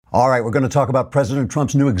All right, we're going to talk about President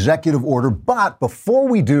Trump's new executive order. But before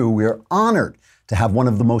we do, we are honored to have one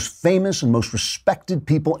of the most famous and most respected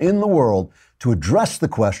people in the world to address the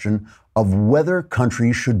question of whether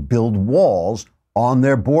countries should build walls on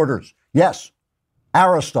their borders. Yes,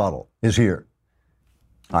 Aristotle is here.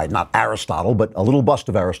 All right, not Aristotle, but a little bust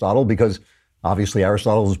of Aristotle, because obviously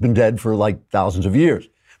Aristotle has been dead for like thousands of years.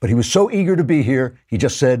 But he was so eager to be here, he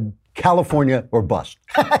just said, California or bust.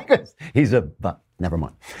 He's a... Never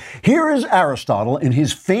mind. Here is Aristotle in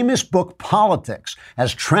his famous book, Politics,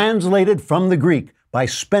 as translated from the Greek by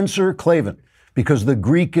Spencer Klavan, because the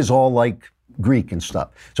Greek is all like Greek and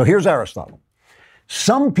stuff. So here's Aristotle.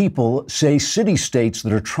 Some people say city-states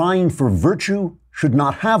that are trying for virtue should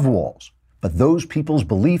not have walls, but those people's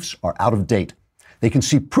beliefs are out of date. They can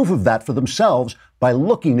see proof of that for themselves by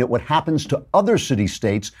looking at what happens to other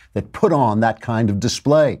city-states that put on that kind of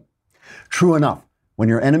display. True enough. When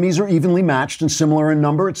your enemies are evenly matched and similar in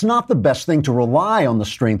number, it's not the best thing to rely on the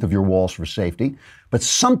strength of your walls for safety. But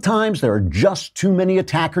sometimes there are just too many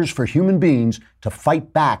attackers for human beings to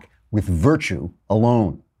fight back with virtue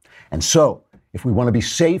alone. And so, if we want to be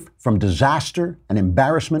safe from disaster and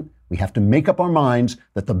embarrassment, we have to make up our minds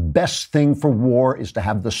that the best thing for war is to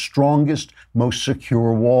have the strongest, most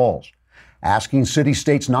secure walls. Asking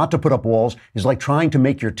city-states not to put up walls is like trying to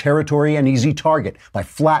make your territory an easy target by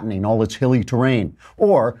flattening all its hilly terrain,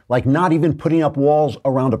 or like not even putting up walls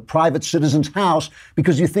around a private citizen's house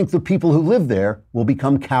because you think the people who live there will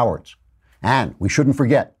become cowards. And we shouldn't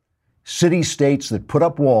forget, city-states that put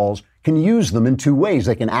up walls can use them in two ways.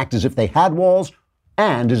 They can act as if they had walls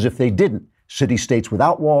and as if they didn't. City-states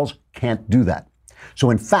without walls can't do that. So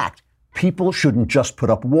in fact, people shouldn't just put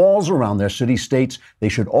up walls around their city-states. They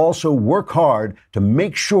should also work hard to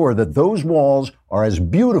make sure that those walls are as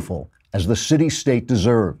beautiful as the city-state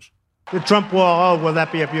deserves. The Trump wall, oh, will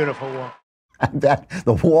that be a beautiful wall? And that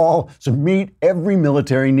the wall should meet every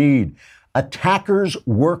military need. Attackers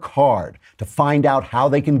work hard to find out how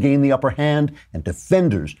they can gain the upper hand, and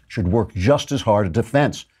defenders should work just as hard at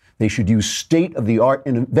defense. They should use state-of-the-art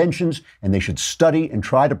inventions, and they should study and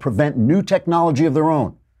try to prevent new technology of their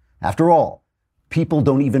own. After all, people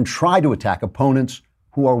don't even try to attack opponents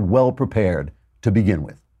who are well prepared to begin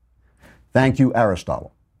with. Thank you,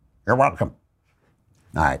 Aristotle. You're welcome.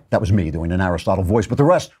 All right, that was me doing an Aristotle voice, but the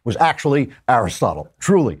rest was actually Aristotle.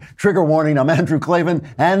 Truly. Trigger warning, I'm Andrew Klavan,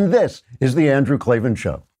 and this is The Andrew Klavan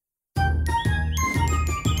Show. I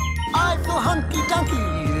feel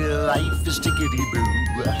hunky-dunky, life is tickety-boo.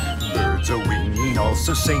 Birds are winging,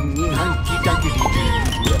 also singing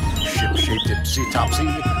hunky-dunky-doo. Ship-shape, tipsy-topsy,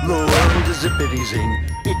 the world is zippity-zing.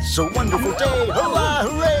 It's a wonderful day, hurrah,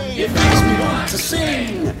 hooray! It makes me want to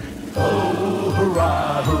sing. Oh,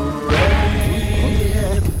 hurrah,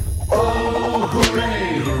 hooray! Oh,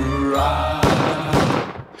 hooray, hurrah!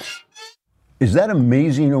 Is that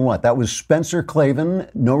amazing or what? That was Spencer Klavan,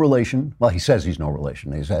 no relation. Well, he says he's no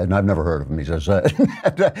relation. He said, and I've never heard of him. He says,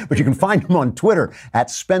 but you can find him on Twitter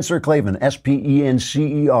at Spencer Klavan,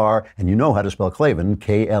 S-P-E-N-C-E-R, and you know how to spell Klavan,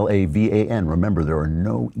 K-L-A-V-A-N. Remember, there are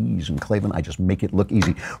no E's in Klavan. I just make it look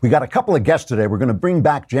easy. We got a couple of guests today. We're going to bring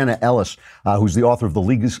back Jenna Ellis, who's the author of The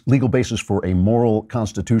Legal Basis for a Moral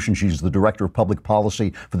Constitution. She's the director of public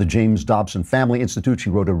policy for the James Dobson Family Institute.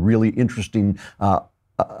 She wrote a really interesting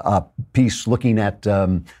piece looking at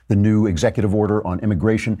the new executive order on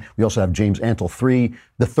immigration. We also have James Antle III,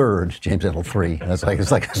 the third, James Antle III.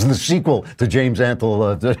 It's like it's the sequel to James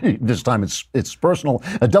Antle. This time it's personal.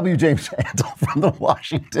 W. James Antle from the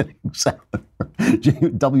Washington Examiner.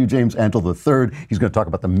 W. James Antle III. He's going to talk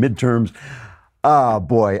about the midterms. Oh,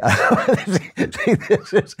 boy.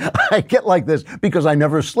 I get like this because I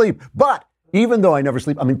never sleep. But even though I never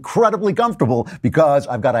sleep, I'm incredibly comfortable because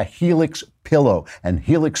I've got a Helix pillow. And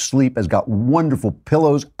Helix Sleep has got wonderful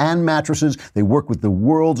pillows and mattresses. They work with the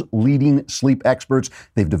world's leading sleep experts.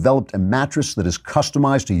 They've developed a mattress that is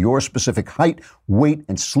customized to your specific height, weight,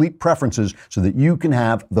 and sleep preferences so that you can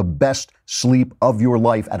have the best sleep of your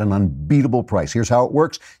life at an unbeatable price. Here's how it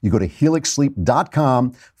works. You go to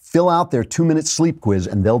helixsleep.com, fill out their 2-minute sleep quiz,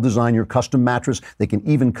 and they'll design your custom mattress. They can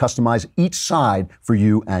even customize each side for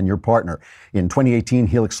you and your partner. In 2018,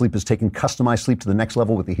 Helix Sleep has taken customized sleep to the next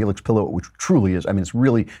level with the Helix pillow, which truly is, it's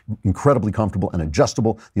really incredibly comfortable and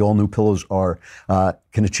adjustable. The all-new pillows are,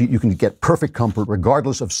 you can get perfect comfort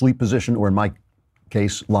regardless of sleep position, or in my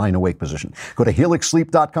case, lying awake position. Go to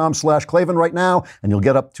helixsleep.com/Klavan right now, and you'll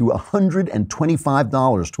get up to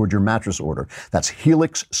 $125 toward your mattress order. That's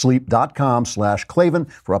helixsleep.com/Klavan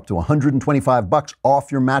for up to $125 off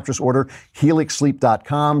your mattress order.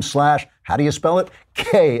 helixsleep.com/ how do you spell it?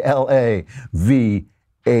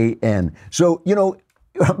 Klavan. So,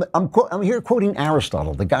 I'm here quoting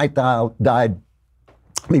Aristotle. The guy died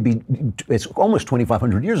maybe it's almost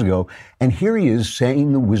 2,500 years ago, and here he is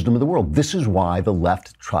saying the wisdom of the world. This is why the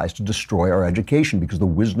left tries to destroy our education, because the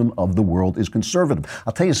wisdom of the world is conservative.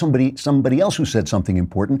 I'll tell you somebody else who said something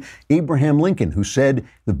important, Abraham Lincoln, who said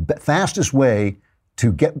the fastest way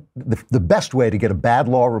to get the best way to get a bad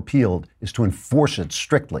law repealed is to enforce it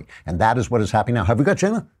strictly. And that is what is happening now. Have we got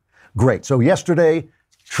Jenna? Great. So yesterday,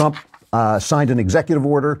 Trump signed an executive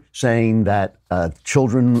order saying that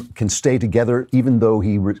children can stay together, even though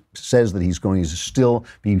he says that he's going to still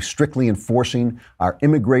be strictly enforcing our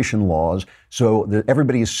immigration laws. So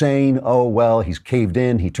everybody is saying, oh, well, he's caved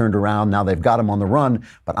in, he turned around, now they've got him on the run.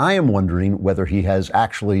 But I am wondering whether he has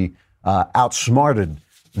actually outsmarted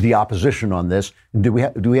the opposition on this. Do we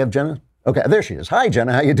have Jenna? Okay, there she is. Hi,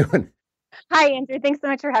 Jenna. How you doing? Hi, Andrew. Thanks so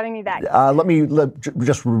much for having me back. Let me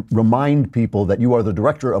just remind people that you are the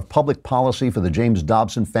Director of Public Policy for the James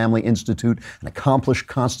Dobson Family Institute, an accomplished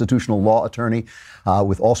constitutional law attorney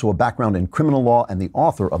with also a background in criminal law and the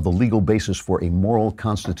author of The Legal Basis for a Moral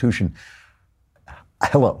Constitution.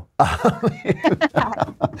 Hello.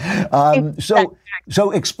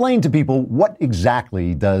 So explain to people, what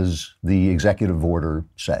exactly does the executive order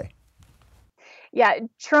say? Yeah,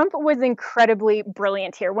 Trump was incredibly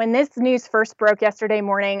brilliant here. When this news first broke yesterday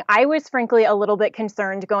morning, I was frankly a little bit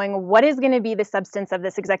concerned, going, what is going to be the substance of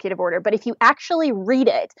this executive order? But if you actually read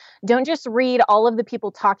it, don't just read all of the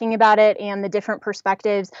people talking about it and the different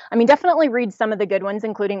perspectives. I mean, definitely read some of the good ones,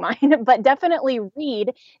 including mine, but definitely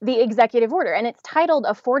read the executive order. And it's titled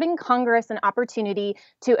Affording Congress an Opportunity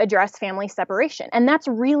to Address Family Separation. And that's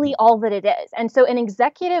really all that it is. And so an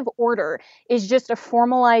executive order is just a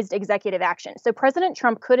formalized executive action. So President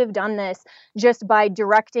Trump could have done this just by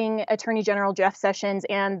directing Attorney General Jeff Sessions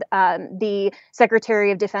and the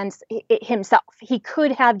Secretary of Defense himself. He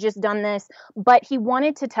could have just done this, but he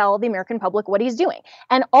wanted to tell the American public what he's doing.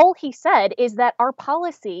 And all he said is that our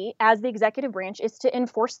policy as the executive branch is to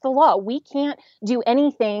enforce the law. We can't do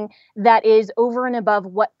anything that is over and above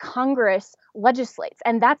what Congress legislates,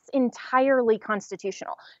 and that's entirely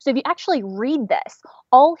constitutional. So if you actually read this,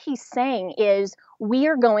 all he's saying is we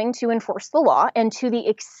are going to enforce the law, and to the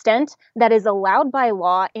extent that is allowed by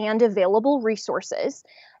law and available resources,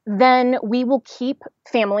 then we will keep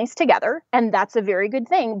families together, and that's a very good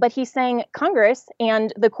thing. But he's saying Congress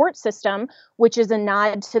and the court system, which is a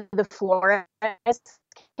nod to the Flores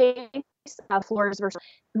case, Flores versus,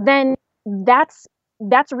 then that's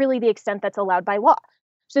really the extent that's allowed by law.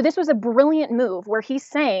 So this was a brilliant move where he's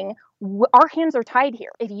saying our hands are tied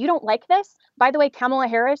here. If you don't like this, by the way, Kamala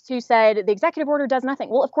Harris, who said the executive order does nothing.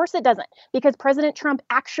 Well, of course it doesn't, because President Trump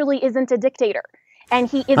actually isn't a dictator. And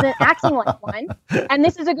he isn't acting like one. And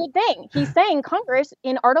this is a good thing. He's saying, Congress,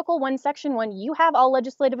 in Article 1, Section 1, you have all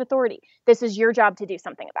legislative authority. This is your job to do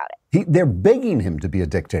something about it. They're begging him to be a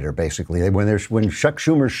dictator, basically. When Chuck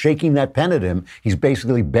Schumer's shaking that pen at him, he's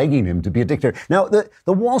basically begging him to be a dictator. Now, the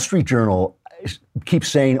Wall Street Journal keeps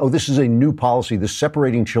saying, oh, this is a new policy. This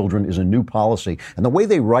separating children is a new policy. And the way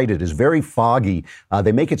they write it is very foggy.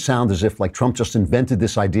 They make it sound as if like Trump just invented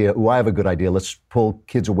this idea. Oh, I have a good idea. Let's pull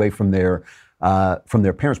kids away from their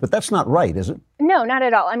parents. But that's not right, is it? No, not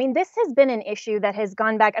at all. I mean, this has been an issue that has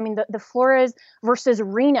gone back. I mean, the Flores versus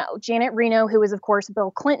Reno, Janet Reno, who was, of course, Bill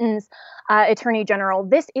Clinton's attorney general.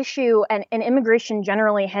 This issue and immigration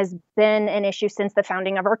generally has been an issue since the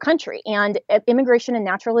founding of our country. And immigration and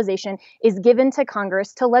naturalization is given to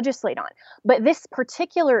Congress to legislate on. But this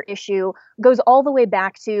particular issue goes all the way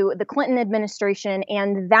back to the Clinton administration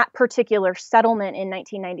and that particular settlement in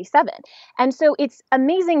 1997. And so it's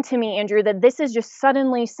amazing to me, Andrew, that this is just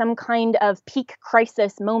suddenly some kind of peak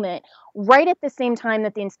crisis moment right at the same time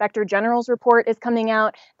that the Inspector General's report is coming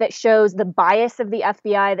out that shows the bias of the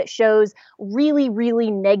FBI, that shows really,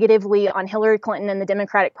 really negatively on Hillary Clinton and the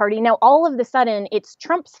Democratic Party. Now, all of a sudden, it's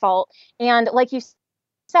Trump's fault. And like you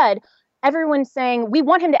said, everyone's saying we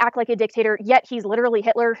want him to act like a dictator, yet he's literally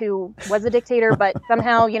Hitler, who was a dictator, but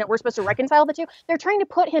somehow, we're supposed to reconcile the two. They're trying to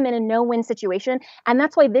put him in a no-win situation. And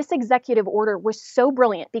that's why this executive order was so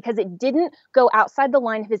brilliant, because it didn't go outside the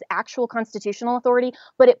line of his actual constitutional authority,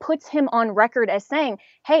 but it puts him on record as saying,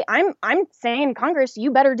 hey, I'm saying, Congress,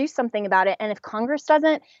 you better do something about it. And if Congress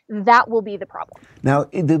doesn't, that will be the problem. Now,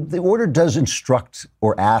 the order does instruct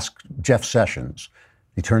or ask Jeff Sessions,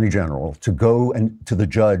 the Attorney General, to go and to the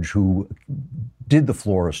judge who did the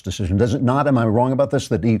Flores decision. Does it not? Am I wrong about this?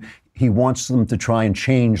 That he wants them to try and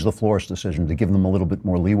change the Flores decision to give them a little bit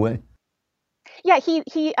more leeway? Yeah,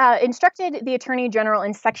 he instructed the Attorney General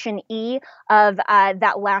in Section E of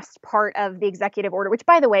that last part of the executive order, which,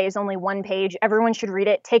 by the way, is only one page. Everyone should read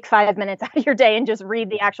it. Take 5 minutes out of your day and just read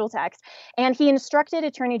the actual text. And he instructed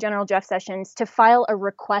Attorney General Jeff Sessions to file a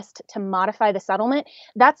request to modify the settlement.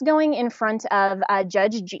 That's going in front of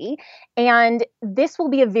Judge G. And this will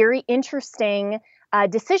be a very interesting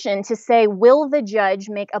decision to say, will the judge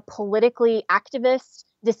make a politically activist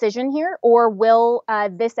decision here, or will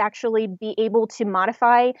this actually be able to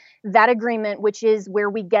modify that agreement, which is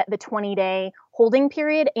where we get the 20-day holding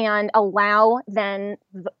period, and allow then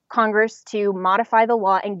Congress to modify the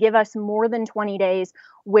law and give us more than 20 days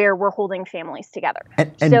where we're holding families together.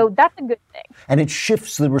 And so that's a good thing. And it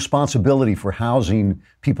shifts the responsibility for housing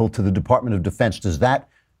people to the Department of Defense. Does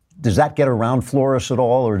that get around Flores at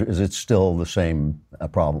all, or is it still the same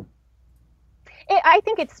problem? I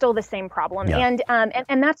think it's still the same problem. Yeah.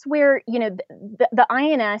 And that's where, the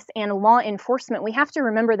INS and law enforcement, we have to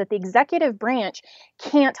remember that the executive branch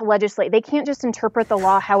can't legislate. They can't just interpret the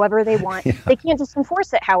law however they want. Yeah. They can't just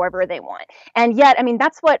enforce it however they want. And yet,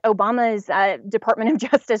 that's what Obama's Department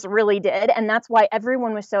of Justice really did. And that's why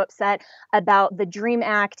everyone was so upset about the DREAM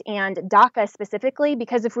Act and DACA specifically,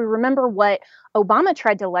 because if we remember what Obama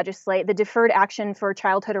tried to legislate, the Deferred Action for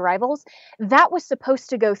Childhood Arrivals, that was supposed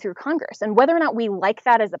to go through Congress. And whether or not we like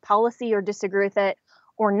that as a policy or disagree with it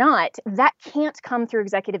or not, that can't come through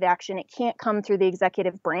executive action. It can't come through the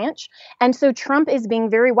executive branch. And so Trump is being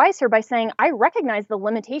very wise here by saying, I recognize the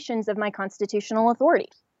limitations of my constitutional authority.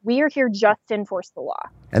 We are here just to enforce the law.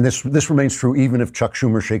 And this remains true even if Chuck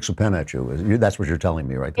Schumer shakes a pen at you. That's what you're telling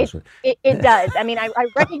me, right? It does. I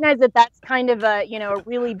recognize that that's kind of a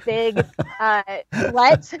really big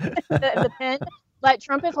let the pen. But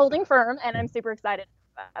Trump is holding firm, and I'm super excited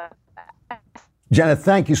about that. Jenna,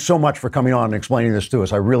 thank you so much for coming on and explaining this to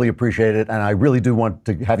us. I really appreciate it, and I really do want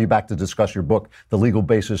to have you back to discuss your book, The Legal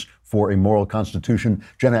Basis for a Moral Constitution.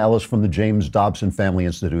 Jenna Ellis from the James Dobson Family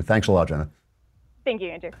Institute. Thanks a lot, Jenna. Thank you,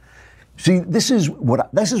 Andrew. See, this is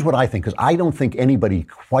what I think, because I don't think anybody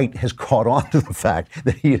quite has caught on to the fact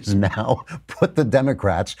that he has now put the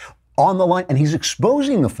Democrats on the line, and he's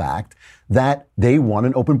exposing the fact that they want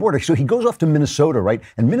an open border. So he goes off to Minnesota, right?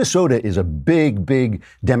 And Minnesota is a big, big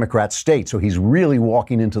Democrat state. So he's really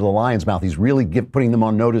walking into the lion's mouth. He's really putting them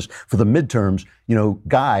on notice for the midterms.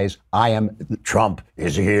 Guys, Trump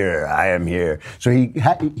is here. I am here. So he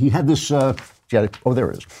had this. There it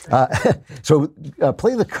is. So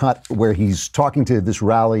play the cut where he's talking to this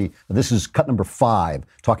rally. This is cut number 5,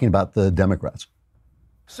 talking about the Democrats.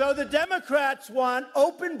 So the Democrats want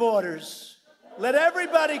open borders. Let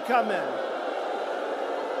everybody come in.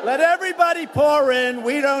 Let everybody pour in.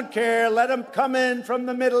 We don't care. Let them come in from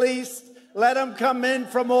the Middle East. Let them come in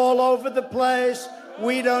from all over the place.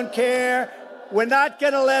 We don't care. We're not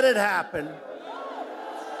going to let it happen.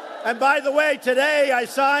 And by the way, today I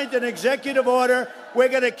signed an executive order. We're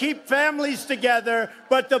going to keep families together,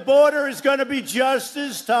 but the border is going to be just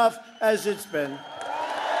as tough as it's been.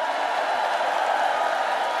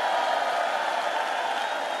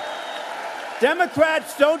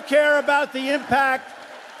 Democrats don't care about the impact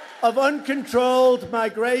of uncontrolled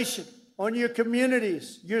migration on your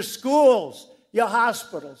communities, your schools, your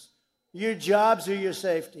hospitals, your jobs, or your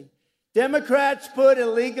safety. Democrats put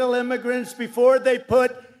illegal immigrants before they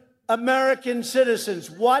put American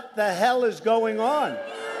citizens. What the hell is going on?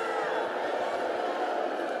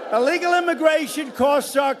 Illegal immigration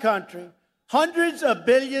costs our country hundreds of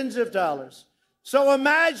billions of dollars. So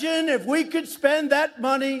imagine if we could spend that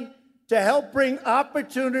money to help bring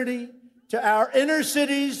opportunity to our inner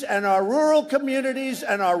cities and our rural communities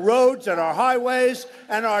and our roads and our highways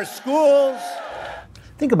and our schools.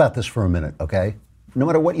 Think about this for a minute, okay? No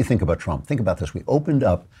matter what you think about Trump, think about this. We opened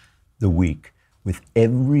up the week with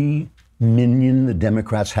every minion the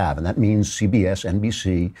Democrats have, and that means CBS,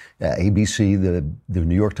 NBC, ABC, the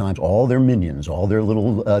New York Times, all their minions, all their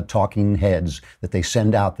little talking heads that they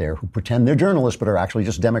send out there who pretend they're journalists but are actually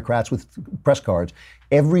just Democrats with press cards.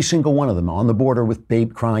 Every single one of them on the border with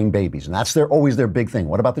crying babies. And that's always their big thing.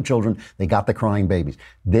 What about the children? They got the crying babies.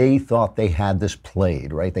 They thought they had this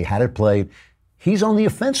played, right? They had it played. He's on the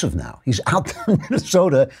offensive now. He's out there in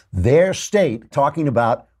Minnesota, their state, talking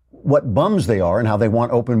about what bums they are and how they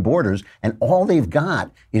want open borders. And all they've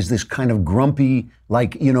got is this kind of grumpy,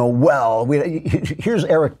 here's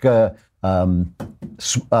Eric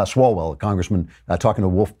Swalwell, a congressman, talking to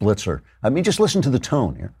Wolf Blitzer. Just listen to the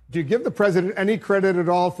tone here. Do you give the president any credit at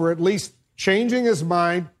all for at least changing his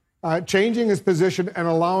mind, changing his position, and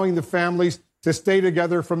allowing the families to stay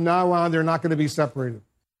together? From now on, they're not going to be separated.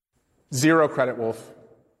 Zero credit, Wolf.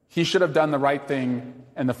 He should have done the right thing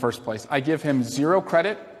in the first place. I give him zero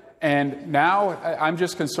credit And now I'm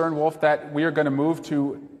just concerned, Wolf, that we are going to move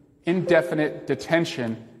to indefinite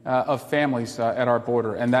detention of families at our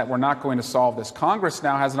border, and that we're not going to solve this. Congress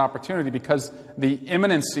now has an opportunity, because the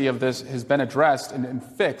imminency of this has been addressed and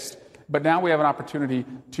fixed, but now we have an opportunity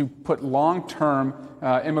to put long-term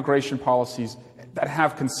immigration policies that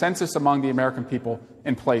have consensus among the American people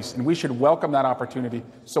in place. And we should welcome that opportunity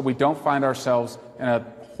so we don't find ourselves in a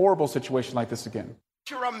horrible situation like this again.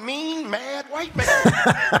 You're a mean, mad white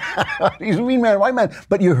man. He's a mean, mad white man.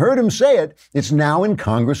 But you heard him say it. It's now in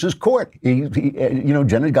Congress's court.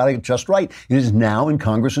 Jenna got it just right. It is now in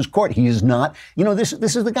Congress's court. He is not, this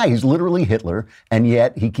is the guy. He's literally Hitler. And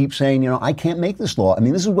yet he keeps saying, I can't make this law. I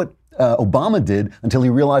mean, this is what Obama did until he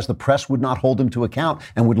realized the press would not hold him to account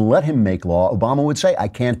and would let him make law. Obama would say, I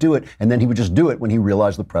can't do it. And then he would just do it when he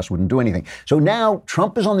realized the press wouldn't do anything. So now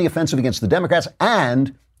Trump is on the offensive against the Democrats,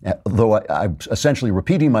 and though I'm essentially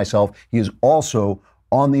repeating myself, he is also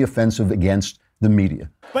on the offensive against the media.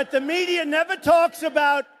 But the media never talks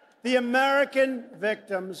about the American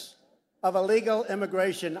victims of illegal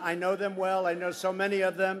immigration. I know them well. I know so many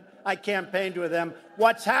of them. I campaigned with them.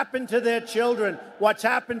 What's happened to their children? What's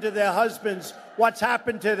happened to their husbands? What's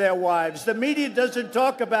happened to their wives? The media doesn't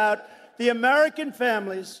talk about the American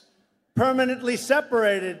families permanently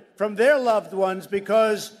separated from their loved ones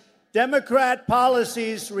because Democrat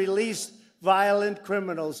policies release violent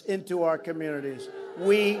criminals into our communities.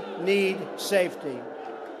 We need safety.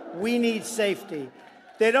 We need safety.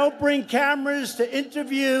 They don't bring cameras to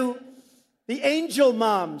interview the angel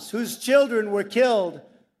moms whose children were killed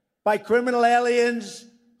by criminal aliens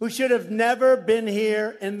who should have never been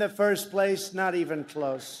here in the first place, not even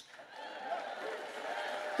close.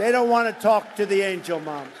 They don't want to talk to the angel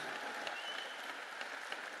moms.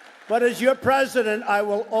 But as your president, I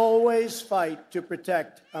will always fight to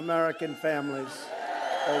protect American families.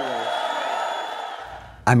 Always.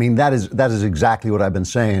 I mean, that is exactly what I've been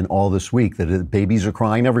saying all this week, that babies are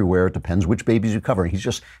crying everywhere. It depends which babies you cover. He's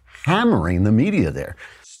just hammering the media there.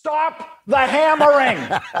 Stop the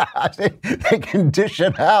hammering! They can dish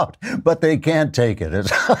it out, but they can't take it.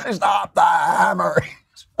 Stop the hammering.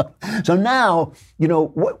 So now,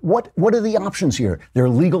 what are the options here? There are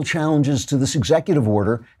legal challenges to this executive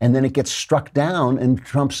order, and then it gets struck down, and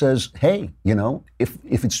Trump says, hey, if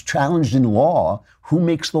it's challenged in law, who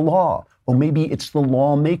makes the law? Or maybe it's the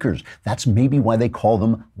lawmakers. That's maybe why they call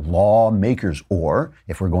them lawmakers. Or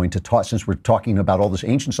if we're going to talk, since we're talking about all this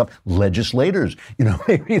ancient stuff, legislators.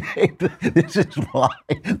 Maybe this is why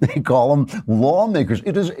they call them lawmakers.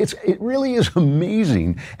 It really is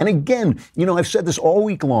amazing. And again, I've said this all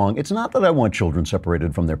week long. It's not that I want children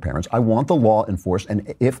separated from their parents. I want the law enforced.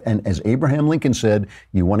 And as Abraham Lincoln said,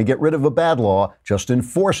 you want to get rid of a bad law, just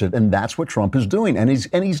enforce it. And that's what Trump is doing. And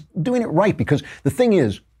he's doing it right, because the thing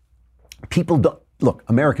is, people don't look.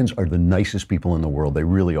 Americans are the nicest people in the world. They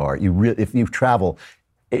really are. If you travel,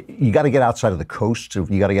 you got to get outside of the coast. So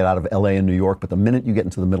you got to get out of L.A. and New York. But the minute you get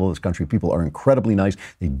into the middle of this country, people are incredibly nice.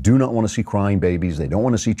 They do not want to see crying babies. They don't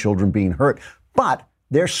want to see children being hurt. But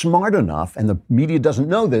they're smart enough, and the media doesn't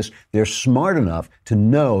know this, they're smart enough to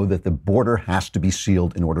know that the border has to be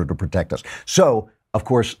sealed in order to protect us. So, of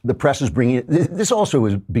course, the press is bringing it. This also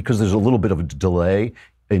is because there's a little bit of a delay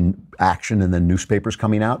in action and then newspapers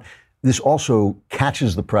coming out. This also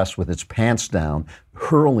catches the press with its pants down,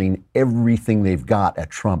 hurling everything they've got at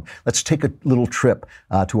Trump. Let's take a little trip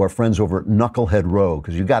to our friends over at Knucklehead Row,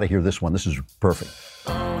 because you got to hear this one. This is perfect.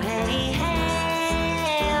 Oh, hey,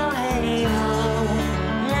 hey, oh, hey,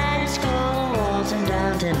 oh, let's go waltzing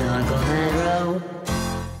down to Knucklehead Row.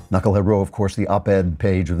 Knucklehead Row, of course, the op-ed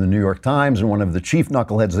page of the New York Times, and one of the chief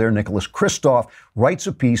knuckleheads there, Nicholas Kristof, writes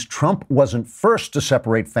a piece, Trump wasn't first to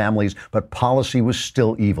separate families, but policy was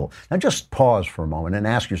still evil. Now just pause for a moment and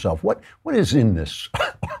ask yourself, what is in this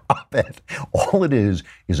op-ed? All it is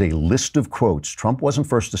a list of quotes. Trump wasn't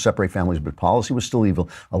first to separate families, but policy was still evil.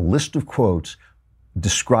 A list of quotes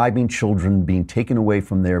describing children being taken away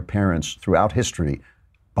from their parents throughout history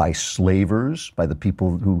by slavers, by the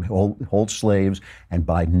people who hold slaves, and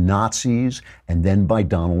by Nazis, and then by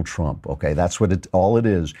Donald Trump. Okay, that's what all it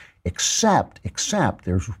is. Except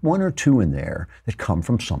there's one or two in there that come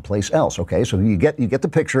from someplace else. Okay, so you get the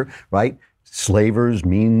picture, right? Slavers,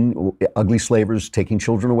 mean, ugly slavers taking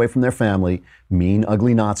children away from their family, mean,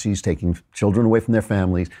 ugly Nazis taking children away from their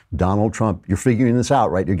families. Donald Trump, you're figuring this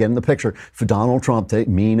out, right? You're getting the picture. For Donald Trump,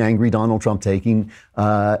 mean, angry Donald Trump taking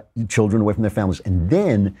children away from their families. And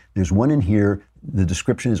then there's one in here. The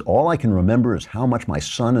description is, all I can remember is how much my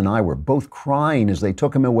son and I were both crying as they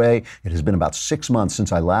took him away. It has been about 6 months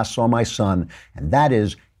since I last saw my son. And that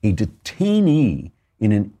is a detainee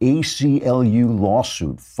in an ACLU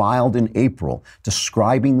lawsuit filed in April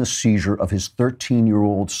describing the seizure of his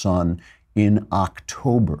 13-year-old son in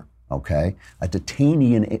October. Okay, a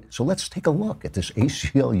detainee so let's take a look at this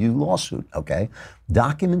ACLU lawsuit. Okay,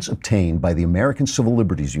 documents obtained by the American Civil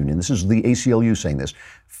Liberties Union, this is the ACLU saying this,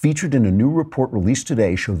 featured in a new report released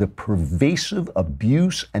today, show the pervasive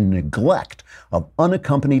abuse and neglect of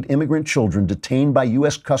unaccompanied immigrant children detained by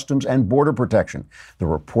U.S. Customs and Border Protection. The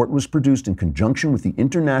report was produced in conjunction with the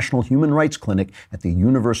International Human Rights Clinic at the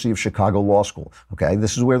University of Chicago Law School. Okay,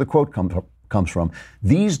 this is where the quote comes from.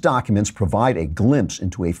 These documents provide a glimpse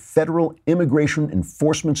into a federal immigration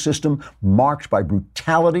enforcement system marked by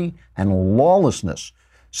brutality and lawlessness,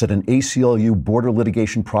 said an ACLU Border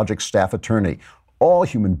Litigation Project staff attorney. All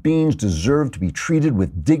human beings deserve to be treated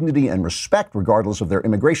with dignity and respect, regardless of their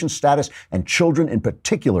immigration status, and children in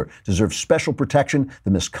particular deserve special protection.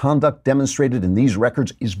 The misconduct demonstrated in these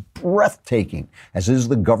records is breathtaking, as is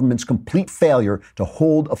the government's complete failure to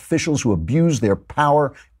hold officials who abuse their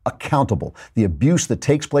power accountable. The abuse that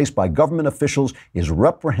takes place by government officials is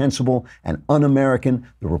reprehensible and un-American.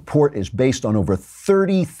 The report is based on over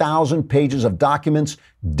 30,000 pages of documents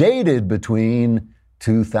dated between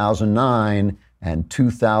 2009 and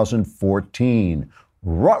 2014.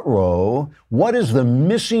 Ruh-roh, what is the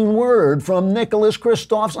missing word from Nicholas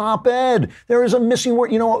Kristof's op-ed? There is a missing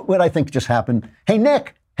word. You know what I think just happened? Hey,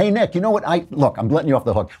 Nick, you know what? Look, I'm letting you off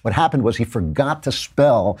the hook. What happened was he forgot to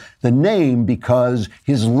spell the name because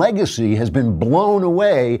his legacy has been blown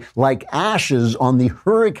away like ashes on the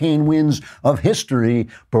hurricane winds of history,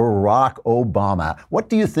 Barack Obama. What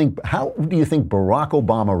do you think? How do you think Barack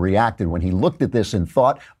Obama reacted when he looked at this and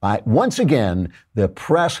thought, once again, the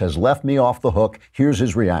press has left me off the hook? Here's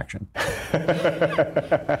his reaction.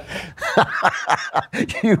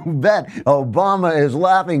 You bet Obama is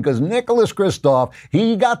laughing because Nicholas Kristof,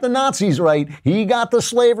 he got the Nazis right. He got the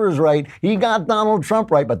slavers right. He got Donald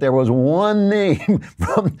Trump right. But there was one name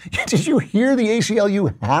from, did you hear the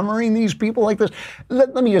ACLU hammering these people like this?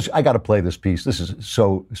 Let me just, I got to play this piece. This is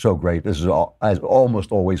so great. This is as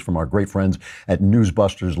almost always from our great friends at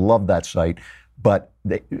Newsbusters. Love that site. But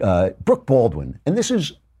Brooke Baldwin, and this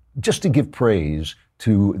is just to give praise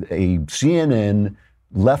to a CNN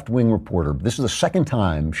left-wing reporter. This is the second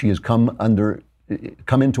time she has come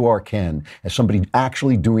into our ken as somebody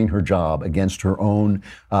actually doing her job against her own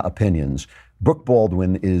opinions. Brooke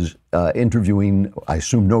Baldwin is interviewing, I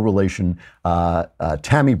assume no relation,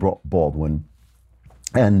 Tammy Baldwin,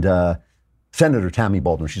 and Senator Tammy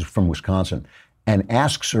Baldwin, she's from Wisconsin, and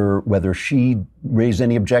asks her whether she raised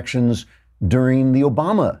any objections during the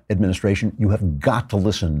Obama administration. You have got to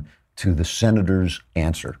listen to the senator's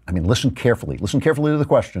answer. I mean, listen carefully. Listen carefully to the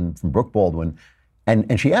question from Brooke Baldwin.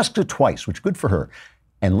 And she asks it twice, which is good for her.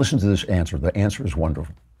 And listen to this answer. The answer is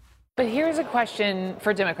wonderful. But here's a question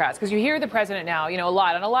for Democrats, because you hear the president now, a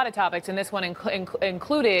lot on a lot of topics, and this one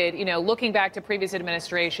included, looking back to previous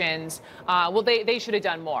administrations, they should have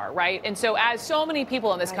done more, right? And so as so many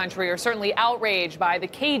people in this country are certainly outraged by the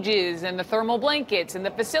cages and the thermal blankets and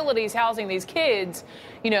the facilities housing these kids,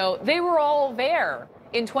 they were all there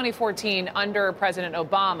in 2014 under President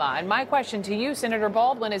Obama. And my question to you, Senator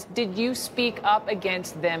Baldwin, is did you speak up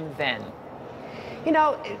against them then?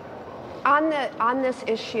 On this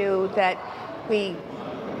issue that we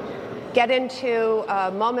get into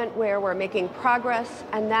a moment where we're making progress,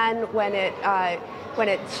 and then when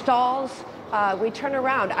it stalls, we turn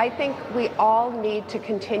around. I think we all need to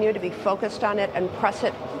continue to be focused on it and press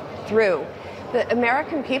it through. The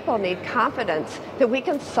American people need confidence that we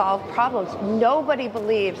can solve problems. Nobody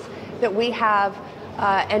believes that we have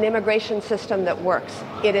an immigration system that works.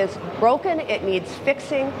 It is broken, it needs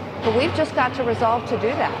fixing, but we've just got to resolve to do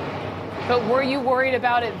that. But were you worried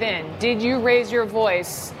about it then? Did you raise your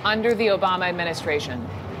voice under the Obama administration?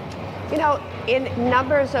 In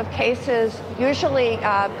numbers of cases, usually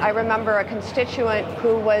I remember a constituent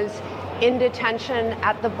who was in detention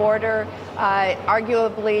at the border,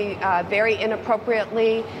 arguably very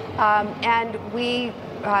inappropriately, and we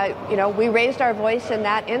raised our voice in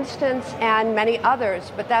that instance and many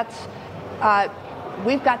others. But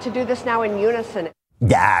we've got to do this now in unison.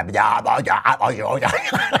 I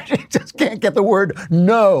just can't get the word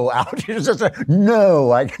no out. It's just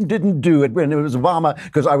no, I didn't do it when it was Obama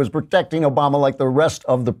because I was protecting Obama like the rest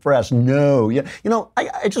of the press. No.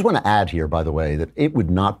 I just want to add here, by the way, that it would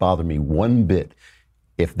not bother me one bit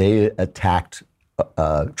if they attacked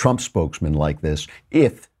Trump spokesman like this,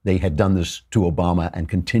 if they had done this to Obama and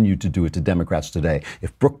continued to do it to Democrats today.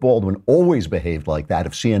 If Brooke Baldwin always behaved like that,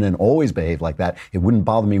 if CNN always behaved like that, it wouldn't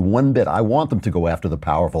bother me one bit. I want them to go after the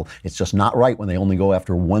powerful. It's just not right when they only go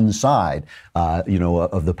after one side,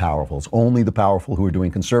 of the powerful. It's only the powerful who are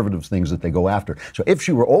doing conservative things that they go after. So if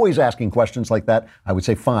she were always asking questions like that, I would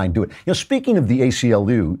say, fine, do it. Speaking of the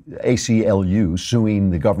ACLU suing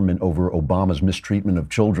the government over Obama's mistreatment of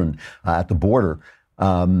children at the border,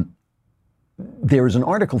 there is an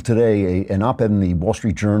article today, an op-ed in the Wall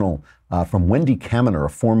Street Journal from Wendy Kaminer, a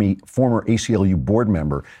former ACLU board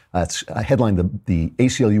member. It's headlined the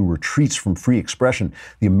ACLU retreats from free expression.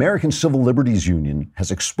 The American Civil Liberties Union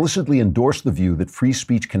has explicitly endorsed the view that free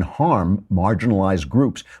speech can harm marginalized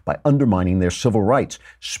groups by undermining their civil rights.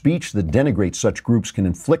 Speech that denigrates such groups can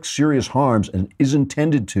inflict serious harms and is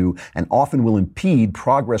intended to and often will impede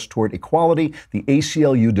progress toward equality, the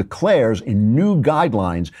ACLU declares in new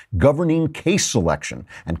guidelines governing case selection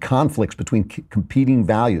and conflicts between competing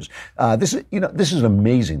values. This is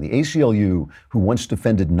amazing. The ACLU, who once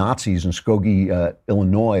defended Nazis in Skokie,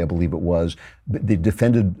 Illinois, I believe it was, they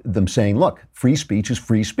defended them saying, look, free speech is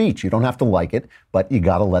free speech. You don't have to like it, but you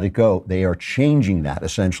got to let it go. They are changing that,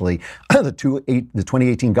 essentially. The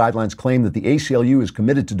 2018 guidelines claim that the ACLU is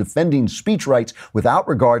committed to defending speech rights without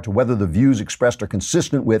regard to whether the views expressed are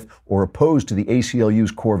consistent with or opposed to the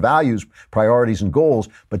ACLU's core values, priorities, and goals,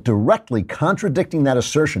 but directly contradicting that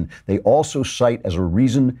assertion, they also cite as a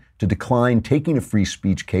reason to decline taking a free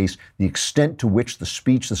speech case the extent to which the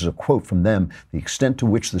speech, this is a quote from them, the extent to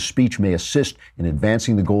which the speech may assist in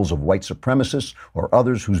advancing the goals of white supremacists or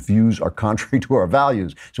others whose views are contrary to our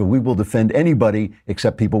values. So we will defend anybody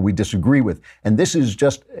except people we disagree with. And this is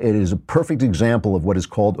it is a perfect example of what is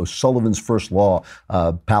called O'Sullivan's first law.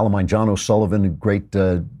 Pal of mine, John O'Sullivan, a great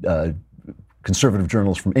conservative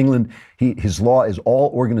journalist from England, his law is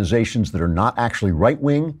all organizations that are not actually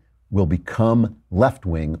right-wing will become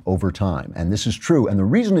left-wing over time. And this is true. And the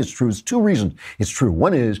reason it's true is two reasons it's true.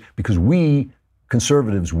 One is because we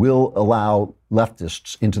conservatives will allow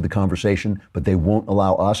leftists into the conversation, but they won't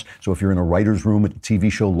allow us. So if you're in a writer's room at the TV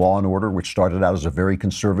show Law and Order, which started out as a very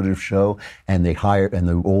conservative show, and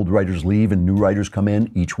the old writers leave and new writers come in,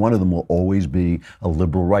 each one of them will always be a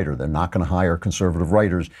liberal writer. They're not going to hire conservative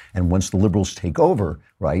writers. And once the liberals take over,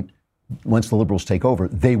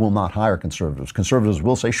 they will not hire conservatives. Conservatives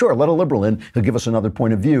will say, sure, let a liberal in. He'll give us another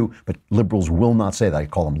point of view. But liberals will not say that. I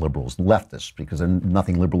call them liberals, leftists, because there's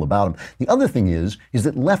nothing liberal about them. The other thing is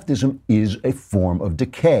that leftism is a form of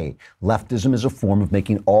decay. Leftism is a form of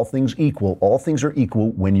making all things equal. All things are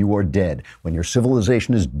equal when you are dead. When your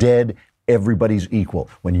civilization is dead, everybody's equal.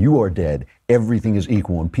 When you are dead, everything is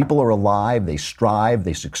equal. When people are alive, they strive,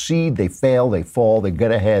 they succeed, they fail, they fall, they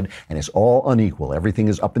get ahead, and it's all unequal. Everything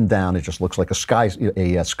is up and down. It just looks like a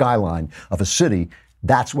skyline of a city.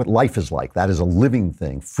 That's what life is like. That is a living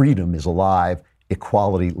thing. Freedom is alive.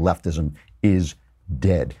 Equality, leftism is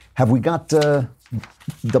dead. Have we got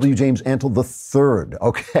W. James Antle III?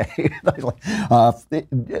 Okay.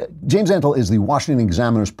 James Antle is the Washington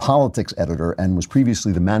Examiner's politics editor and was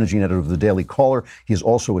previously the managing editor of the Daily Caller. He is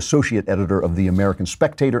also associate editor of the American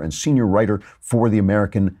Spectator and senior writer for the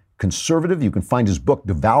American Conservative. You can find his book,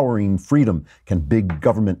 Devouring Freedom: Can Big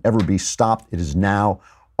Government Ever Be Stopped? It is now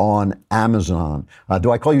on Amazon.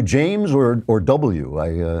 Do I call you James or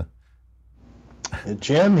W?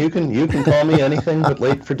 Jim, you can call me anything but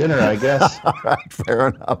late for dinner, I guess. All right, fair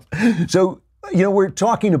enough. So, we're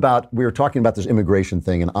talking about this immigration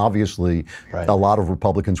thing, and obviously a lot of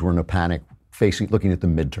Republicans were in a panic looking at the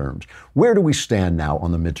midterms. Where do we stand now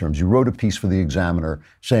on the midterms? You wrote a piece for the Examiner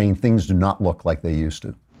saying things do not look like they used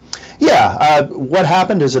to. Yeah, what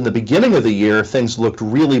happened is in the beginning of the year, things looked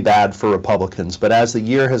really bad for Republicans. But as the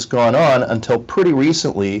year has gone on, until pretty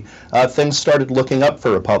recently, things started looking up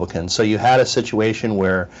for Republicans. So you had a situation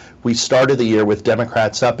where we started the year with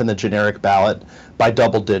Democrats up in the generic ballot by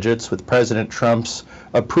double digits, with President Trump's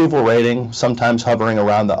approval rating sometimes hovering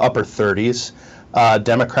around the upper 30s.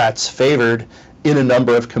 Democrats favored in a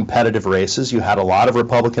number of competitive races. You had a lot of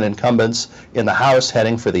Republican incumbents in the House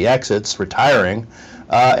heading for the exits, retiring.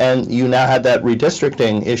 And you now had that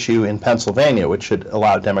redistricting issue in Pennsylvania, which should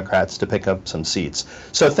allow Democrats to pick up some seats.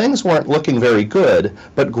 So things weren't looking very good,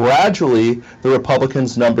 but gradually the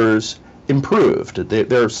Republicans' numbers improved.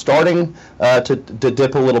 They're starting to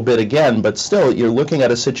dip a little bit again, but still you're looking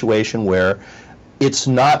at a situation where it's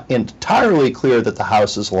not entirely clear that the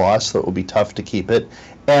House is lost, so it will be tough to keep it.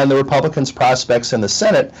 And the Republicans' prospects in the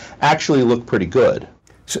Senate actually look pretty good.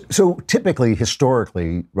 So typically,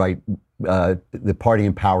 historically, right, the party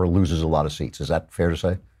in power loses a lot of seats. Is that fair to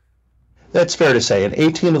say? That's fair to say. In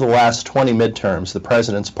 18 of the last 20 midterms, the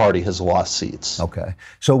president's party has lost seats. Okay.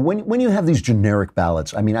 So when you have these generic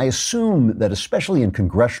ballots, I mean, I assume that especially in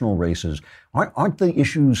congressional races, aren't the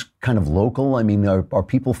issues kind of local? I mean, are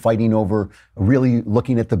people fighting over really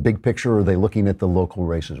looking at the big picture, or are they looking at the local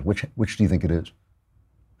races? Which do you think it is?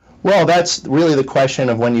 Well, that's really the question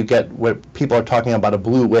of when you get what people are talking about, a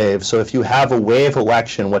blue wave. So if you have a wave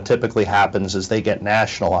election, what typically happens is they get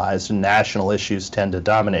nationalized and national issues tend to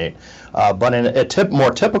dominate. But in a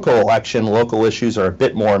more typical election, local issues are a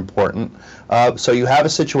bit more important. So you have a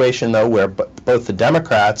situation, though, where both the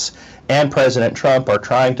Democrats and President Trump are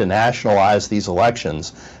trying to nationalize these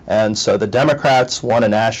elections. And so the Democrats want to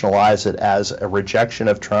nationalize it as a rejection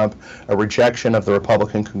of Trump, a rejection of the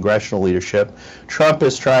Republican congressional leadership. Trump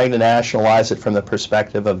is trying to nationalize it from the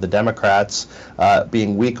perspective of the Democrats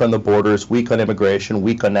being weak on the borders, weak on immigration,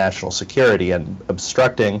 weak on national security, and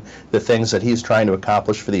obstructing the things that he's trying to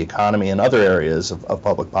accomplish for the economy and other areas of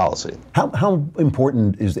public policy. How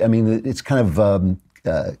important is, I mean, it's kind of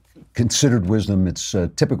considered wisdom, it's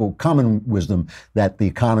typical common wisdom that the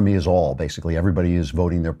economy is all, basically. Everybody is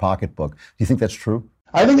voting their pocketbook. Do you think that's true?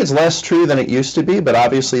 I think it's less true than it used to be, but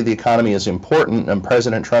obviously the economy is important, and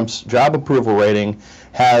President Trump's job approval rating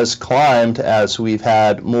has climbed as we've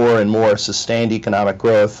had more and more sustained economic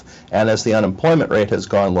growth and as the unemployment rate has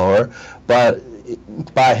gone lower. But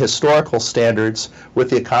by historical standards, with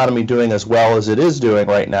the economy doing as well as it is doing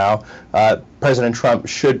right now, President Trump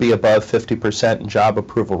should be above 50% in job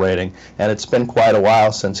approval rating, and it's been quite a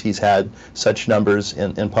while since he's had such numbers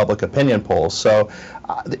in public opinion polls. So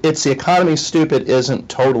it's the economy stupid isn't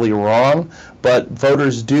totally wrong, but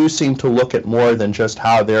voters do seem to look at more than just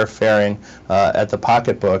how they're faring at the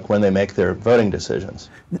pocketbook when they make their voting decisions.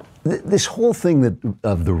 This whole thing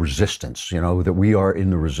of the resistance, that we are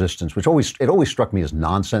in the resistance, which always struck me as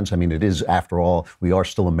nonsense. I mean, it is, after all, we are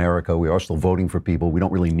still America. We are still voting for people. We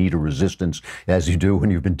don't really need a resistance as you do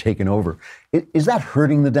when you've been taken over. Is that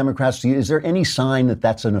hurting the Democrats? Is there any sign that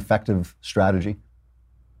that's an effective strategy?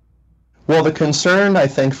 Well, the concern, I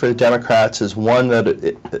think, for the Democrats is, one,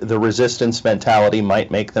 that the resistance mentality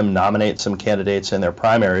might make them nominate some candidates in their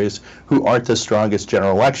primaries who aren't the strongest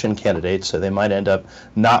general election candidates, so they might end up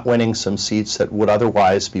not winning some seats that would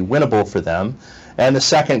otherwise be winnable for them. And the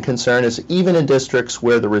second concern is, even in districts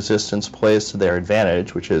where the resistance plays to their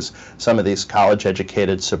advantage, which is some of these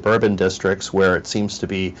college-educated suburban districts where it seems to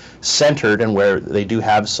be centered and where they do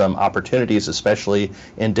have some opportunities, especially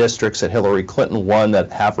in districts that Hillary Clinton won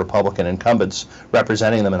that have Republican incumbents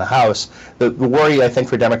representing them in the House. The worry, I think,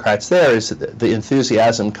 for Democrats there is that the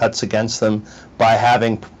enthusiasm cuts against them by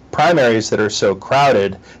having primaries that are so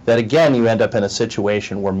crowded that, again, you end up in a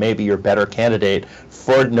situation where maybe your better candidate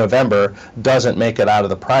for November doesn't make it out of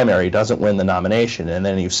the primary, doesn't win the nomination, and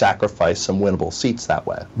then you sacrifice some winnable seats that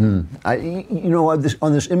way.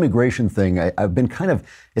 On this immigration thing, it's been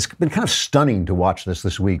kind of stunning to watch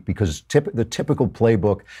this week, because the typical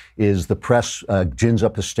playbook is the press gins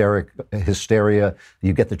up hysteria,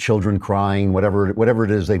 you get the children crying, whatever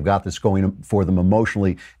it is they've got that's going for them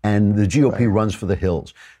emotionally, and the GOP runs for the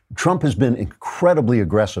hills. Trump has been incredibly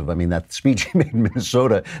aggressive. I mean, that speech he made in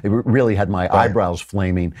Minnesota, it really had my eyebrows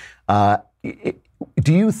flaming. Do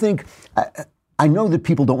you think, I know that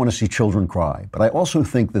people don't want to see children cry, but I also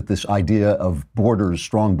think that this idea of borders,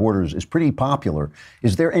 strong borders, is pretty popular.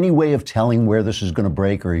 Is there any way of telling where this is going to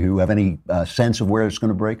break, or you have any sense of where it's going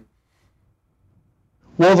to break?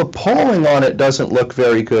 Well, the polling on it doesn't look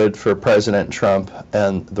very good for President Trump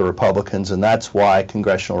and the Republicans, and that's why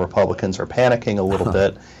congressional Republicans are panicking a little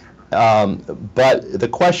bit. But the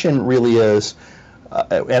question really is,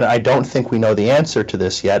 and I don't think we know the answer to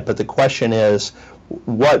this yet, but the question is,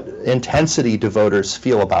 what intensity do voters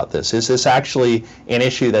feel about this? Is this actually an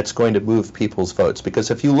issue that's going to move people's votes?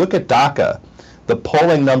 Because if you look at DACA, the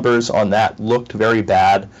polling numbers on that looked very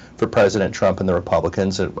bad for President Trump and the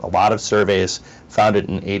Republicans. A lot of surveys found it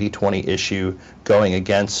an 80-20 issue going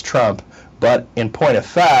against Trump. But in point of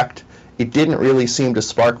fact, it didn't really seem to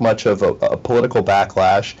spark much of a political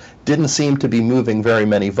backlash, didn't seem to be moving very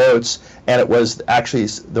many votes, and it was actually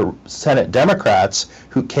the Senate Democrats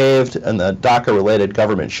who caved in the DACA-related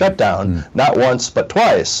government shutdown, not once but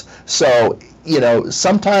twice. So,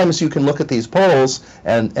 sometimes you can look at these polls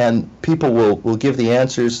and people will give the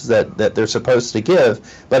answers that they're supposed to give,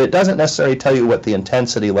 but it doesn't necessarily tell you what the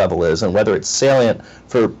intensity level is and whether it's salient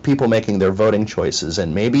for people making their voting choices.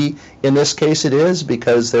 And maybe in this case it is,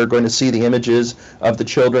 because they're going to see the images of the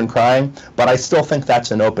children crying, but I still think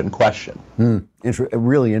that's an open question.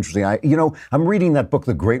 Really interesting. I'm reading that book,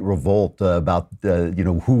 The Great Revolt, about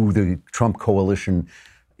who the Trump coalition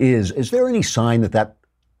is. Is there any sign that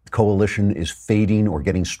coalition is fading or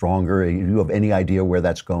getting stronger? Do you have any idea where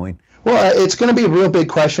that's going? Well, it's going to be a real big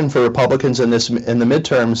question for Republicans in the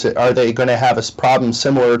midterms. Are they going to have a problem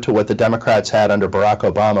similar to what the Democrats had under Barack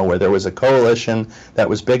Obama, where there was a coalition that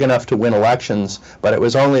was big enough to win elections, but it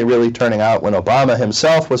was only really turning out when Obama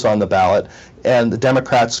himself was on the ballot, and the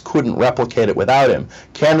Democrats couldn't replicate it without him?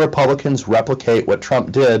 Can Republicans replicate what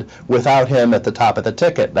Trump did without him at the top of the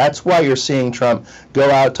ticket? That's why you're seeing Trump go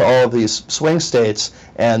out to all of these swing states,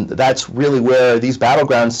 and that's really where these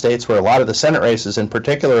battleground states, where a lot of the Senate races in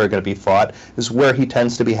particular are going to be fought, is where he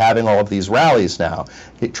tends to be having all of these rallies now.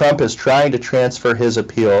 Trump is trying to transfer his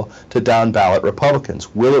appeal to down-ballot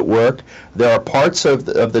Republicans. Will it work? There are parts of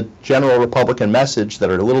the general Republican message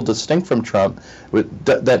that are a little distinct from Trump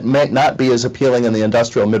that may not be as appealing in the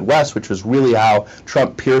industrial Midwest, which was really how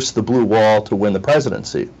Trump pierced the blue wall to win the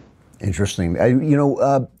presidency. Interesting.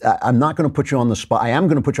 I'm not going to put you on the spot. I am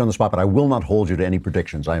going to put you on the spot, but I will not hold you to any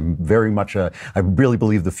predictions. I'm very much I really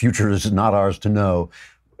believe the future is not ours to know.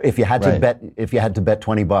 If you had to bet,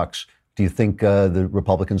 $20, do you think the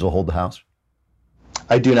Republicans will hold the House?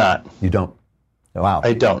 I do not. You don't? Wow.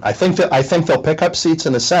 I don't. I think they'll pick up seats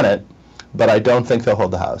in the Senate, but I don't think they'll hold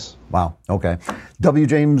the House. Wow. Okay. W.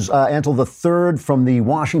 James Antle III from the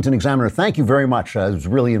Washington Examiner. Thank you very much. It was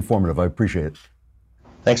really informative. I appreciate it.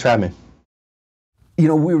 Thanks for having me. You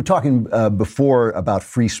know, we were talking before about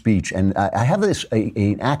free speech, and I have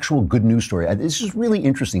an actual good news story. This is really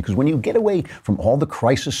interesting because when you get away from all the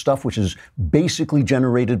crisis stuff, which is basically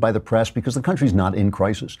generated by the press, because the country's not in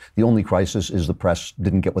crisis. The only crisis is the press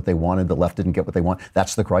didn't get what they wanted, the left didn't get what they want.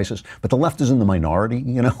 That's the crisis. But the left is in the minority.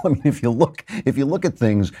 You know, I mean, if you look at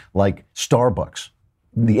things like Starbucks,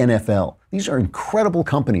 the NFL, these are incredible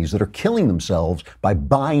companies that are killing themselves by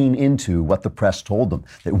buying into what the press told them,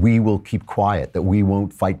 that we will keep quiet, that we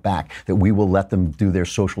won't fight back, that we will let them do their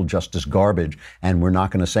social justice garbage, and we're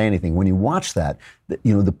not going to say anything. When you watch that,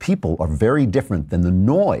 you know, the people are very different than the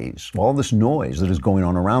noise, all this noise that is going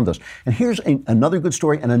on around us. And here's another good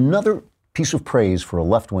story and another piece of praise for a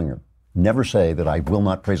left-winger. Never say that I will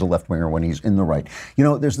not praise a left-winger when he's in the right. You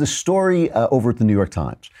know, there's this story over at the New York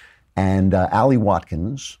Times. And Allie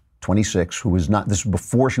Watkins, 26, who was not, this was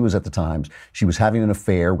before she was at the Times, she was having an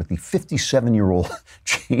affair with the 57-year-old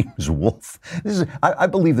James Wolfe. I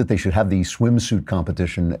believe that they should have the swimsuit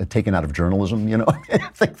competition taken out of journalism. You know, I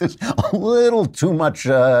think there's a little too much,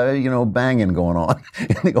 banging going on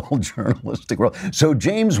in the old journalistic world. So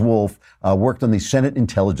James Wolfe worked on the Senate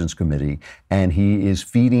Intelligence Committee, and he is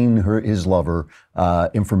feeding his lover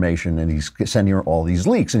information, and he's sending her all these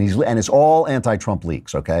leaks, and it's all anti-Trump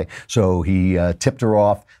leaks. Okay, so he tipped her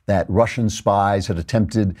off that Russian spies had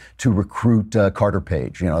attempted to recruit Carter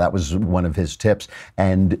Page. You know, that was one of his tips,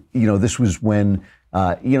 and you know, this was when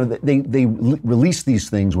they release these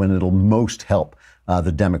things when it'll most help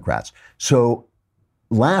the Democrats. So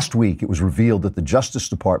last week, it was revealed that the Justice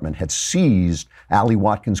Department had seized Allie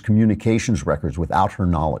Watkins' communications records without her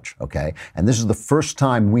knowledge, okay? And this is the first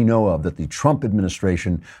time we know of that the Trump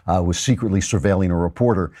administration was secretly surveilling a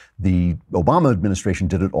reporter. The Obama administration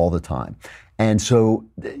did it all the time. And so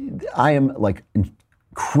I am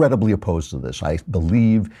incredibly opposed to this. I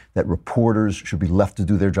believe that reporters should be left to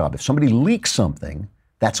do their job. If somebody leaks something,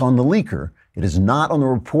 that's on the leaker. It is not on the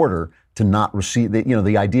reporter to not receive.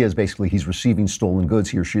 The idea is basically he's receiving stolen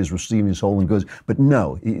goods. He or she is receiving stolen goods. But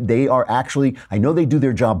no, they are actually, I know they do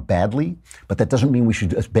their job badly, but that doesn't mean we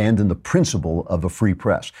should abandon the principle of a free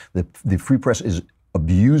press. The free press is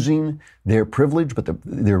abusing their privilege, but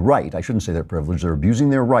their right. I shouldn't say their privilege. They're abusing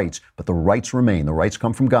their rights, but the rights remain. The rights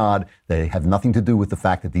come from God. They have nothing to do with the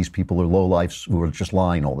fact that these people are lowlifes who are just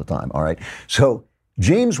lying all the time. All right. So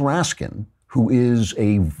James Raskin, who is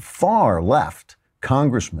a far left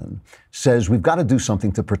congressman, says we've got to do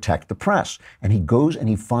something to protect the press. And he goes and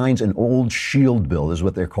he finds an old shield bill. This is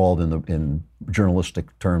what they're called in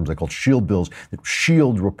journalistic terms. They're called shield bills that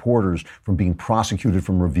shield reporters from being prosecuted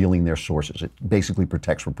from revealing their sources. It basically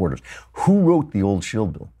protects reporters. Who wrote the old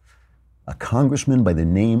shield bill? A congressman by the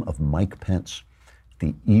name of Mike Pence.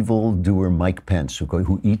 The evildoer Mike Pence,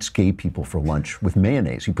 who eats gay people for lunch with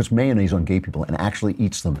mayonnaise. He puts mayonnaise on gay people and actually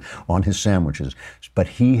eats them on his sandwiches. But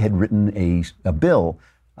he had written a bill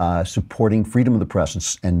supporting freedom of the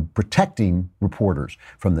press and protecting reporters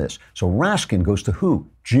from this. So Raskin goes to who?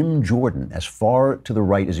 Jim Jordan, as far to the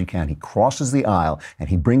right as he can. He crosses the aisle and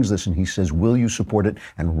he brings this and he says, will you support it?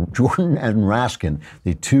 And Jordan and Raskin,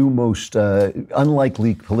 the two most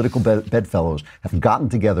unlikely political bedfellows, have gotten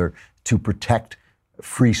together to protect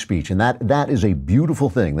free speech. And that is a beautiful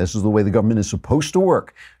thing. This is the way the government is supposed to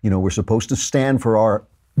work. You know, we're supposed to stand for our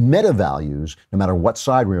meta values, no matter what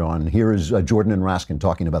side we're on. And here is Jordan and Raskin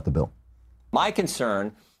talking about the bill. My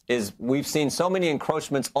concern is we've seen so many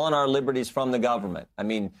encroachments on our liberties from the government. I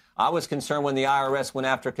mean, I was concerned when the IRS went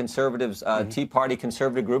after conservatives, Tea Party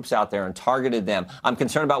conservative groups out there and targeted them. I'm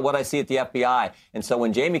concerned about what I see at the FBI. And so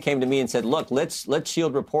when Jamie came to me and said, look, let's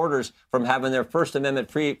shield reporters from having their First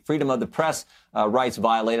Amendment freedom of the press rights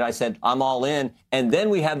violated, I said, I'm all in. And then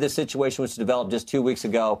we have this situation which developed just 2 weeks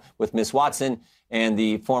ago with Ms. Watson and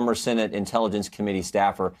the former Senate Intelligence Committee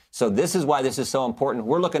staffer. So this is why this is so important.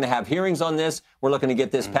 We're looking to have hearings on this. We're looking to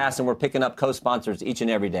get this passed, and we're picking up co-sponsors each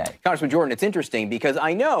and every day. Congressman Jordan, it's interesting because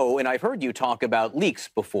I know, and I've heard you talk about leaks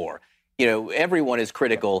before. You know, everyone is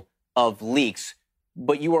critical of leaks,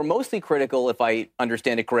 but you are mostly critical, if I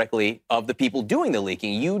understand it correctly, of the people doing the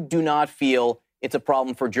leaking. You do not feel it's a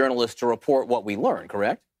problem for journalists to report what we learn,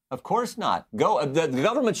 correct? Of course not. The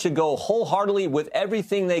government should go wholeheartly with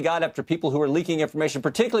everything they got after people who are leaking information,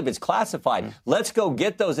 particularly if it's classified. Let's go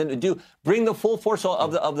get those and bring the full force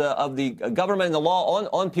of the government and the law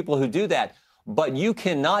on people who do that. But you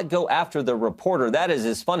cannot go after the reporter. That is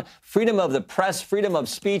as fun. Freedom of the press, freedom of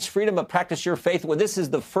speech, freedom of practice your faith. Well, this is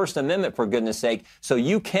the First Amendment, for goodness sake. So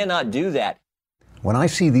you cannot do that. When I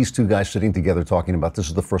see these two guys sitting together talking about this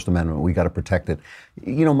is the First Amendment, we got to protect it,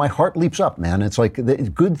 you know, my heart leaps up, man. It's like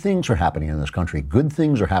good things are happening in this country. Good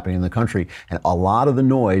things are happening in the country. And a lot of the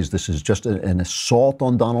noise, this is just an assault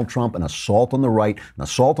on Donald Trump, an assault on the right, an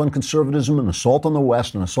assault on conservatism, an assault on the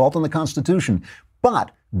West, an assault on the Constitution.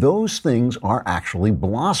 But those things are actually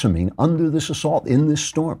blossoming under this assault, in this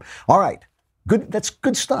storm. All right. Good. That's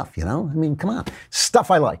good stuff, you know? I mean, come on.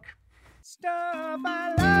 Stuff I like. Stuff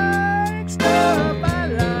I like, stuff I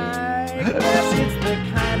like. Yes, it's the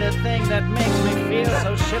kind of thing that makes me feel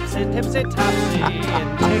so shipsy, tipsy, topsy,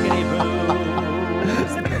 and tiggity-boo.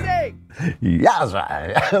 Zippity-zig. Yes,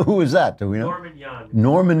 who is that? Do we know? Norman Young.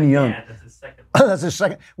 Norman Young. Yeah, that's his second. That's his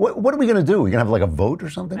second. What are we going to do? We're going to have like a vote or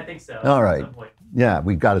something? I think so. All right. At some point. Yeah,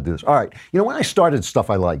 we've got to do this. All right. You know, when I started Stuff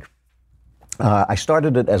I Like, I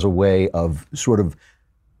started it as a way of sort of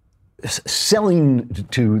selling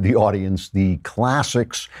to the audience the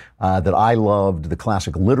classics that I loved, the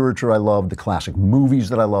classic literature I loved, the classic movies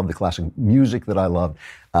that I loved, the classic music that I loved,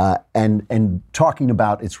 and talking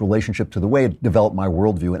about its relationship to the way it developed my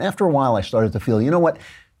worldview. And after a while, I started to feel, you know what?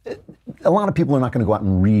 A lot of people are not going to go out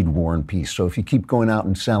and read War and Peace. So if you keep going out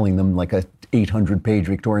and selling them like a 800-page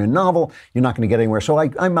Victorian novel, you're not going to get anywhere. So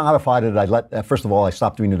I modified it. First of all, I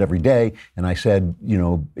stopped doing it every day. And I said, you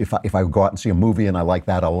know, if I go out and see a movie and I like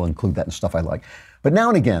that, I will include that in Stuff I Like. But now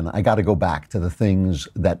and again, I got to go back to the things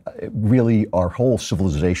that really our whole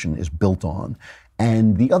civilization is built on.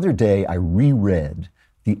 And the other day, I reread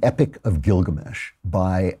the Epic of Gilgamesh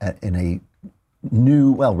in a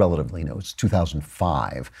new, well, relatively new, it's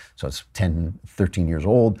 2005, so it's 10, 13 years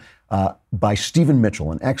old, by Stephen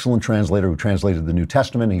Mitchell, an excellent translator who translated the New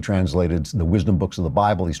Testament. He translated the wisdom books of the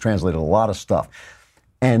Bible. He's translated a lot of stuff.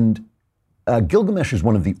 And Gilgamesh is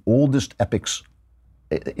one of the oldest epics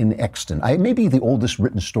in extant. It may be the oldest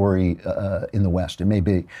written story in the West. It may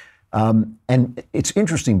be. And it's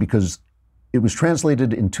interesting because it was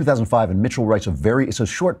translated in 2005, and Mitchell writes it's a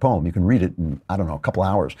short poem. You can read it in, I don't know, a couple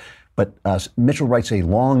hours. But Mitchell writes a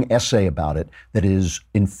long essay about it that is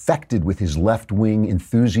infected with his left-wing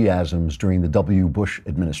enthusiasms during the W. Bush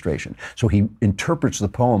administration. So he interprets the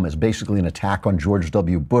poem as basically an attack on George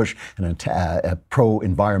W. Bush and a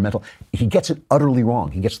pro-environmental. He gets it utterly wrong.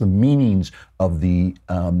 He gets the meanings of the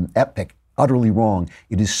epic utterly wrong.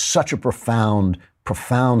 It is such a profound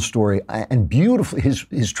story, and beautifully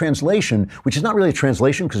his translation, which is not really a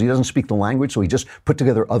translation because he doesn't speak the language, so he just put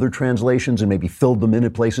together other translations and maybe filled them in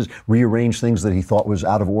at places, rearranged things that he thought was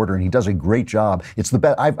out of order, and he does a great job. It's the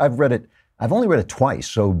best. I've read it. I've only read it twice,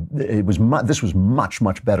 so this was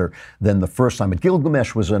much better than the first time. But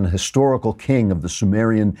Gilgamesh was an historical king of the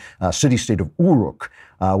Sumerian city-state of Uruk,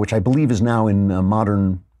 which I believe is now in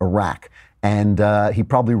modern Iraq. And he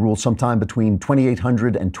probably ruled sometime between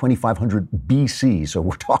 2800 and 2500 BC. So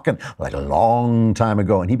we're talking like a long time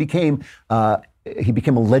ago. And he became a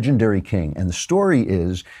legendary king. And the story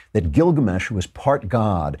is that Gilgamesh, who is part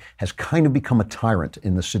god, has kind of become a tyrant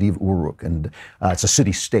in the city of Uruk. And it's a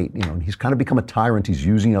city-state, you know, and he's kind of become a tyrant. He's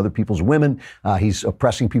using other people's women. He's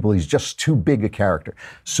oppressing people. He's just too big a character.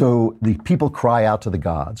 So the people cry out to the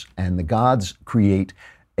gods, and the gods create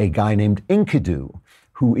a guy named Enkidu,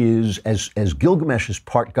 who is, as Gilgamesh is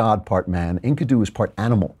part god, part man, Enkidu is part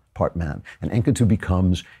animal, part man. And Enkidu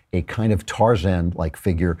becomes a kind of Tarzan-like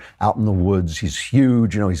figure out in the woods. He's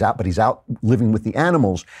huge, you know, he's out living with the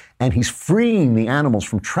animals, and he's freeing the animals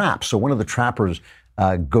from traps. So one of the trappers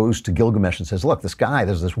goes to Gilgamesh and says, look,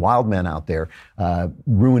 there's this wild man out there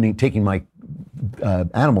taking my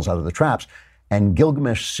animals out of the traps. And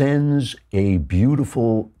Gilgamesh sends a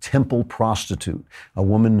beautiful temple prostitute, a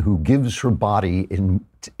woman who gives her body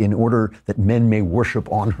in order that men may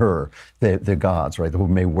worship on her, the gods, right? Who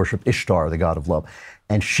may worship Ishtar, the god of love.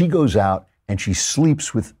 And she goes out and she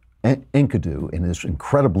sleeps with Enkidu in this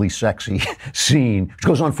incredibly sexy scene, which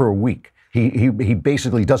goes on for a week. He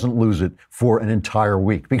basically doesn't lose it for an entire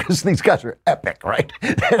week because these guys are epic, right?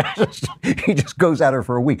 He just goes at her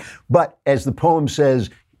for a week. But as the poem says,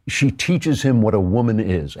 she teaches him what a woman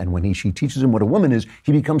is. And when she teaches him what a woman is,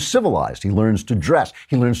 he becomes civilized. He learns to dress.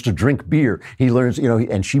 He learns to drink beer. He learns,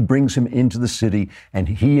 and she brings him into the city, and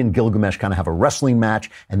he and Gilgamesh kind of have a wrestling match,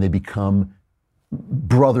 and they become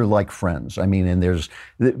brother-like friends. I mean, and there's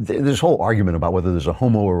this whole argument about whether there's a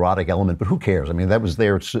homoerotic element, but who cares? I mean, that was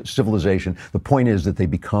their civilization. The point is that they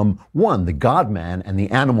become one. The God man and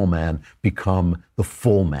the animal man become the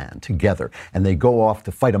full man together. And they go off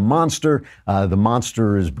to fight a monster. The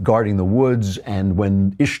monster is guarding the woods. And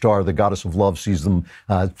when Ishtar, the goddess of love, sees them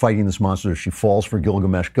fighting this monster, she falls for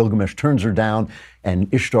Gilgamesh. Gilgamesh turns her down,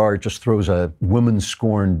 and Ishtar just throws a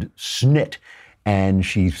woman-scorned snit. And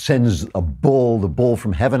she sends the bull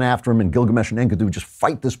from heaven after him, and Gilgamesh and Enkidu just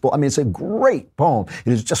fight this bull. I mean, it's a great poem.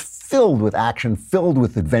 It is just filled with action, filled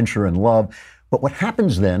with adventure and love. But what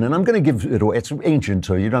happens then, and I'm going to give it away, it's ancient,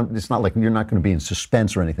 so it's not like you're not going to be in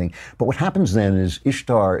suspense or anything. But what happens then is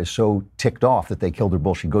Ishtar is so ticked off that they killed her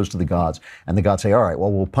bull. She goes to the gods, and the gods say, all right,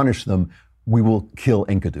 well, we'll punish them. We will kill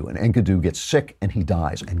Enkidu. And Enkidu gets sick, and he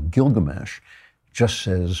dies. And Gilgamesh just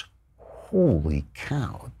says, holy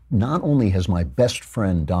cow. Not only has my best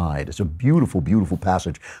friend died, it's a beautiful, beautiful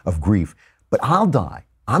passage of grief, but I'll die.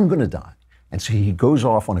 I'm going to die. And so he goes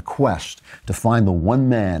off on a quest to find the one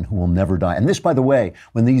man who will never die. And this, by the way,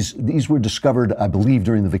 when these were discovered, I believe,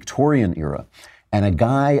 during the Victorian era, and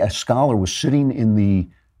a scholar was sitting in the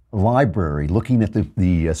library looking at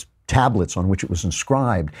the tablets on which it was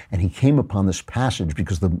inscribed, and he came upon this passage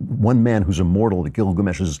because the one man who's immortal that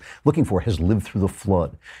Gilgamesh is looking for has lived through the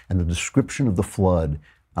flood. And the description of the flood,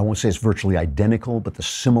 I won't say it's virtually identical, but the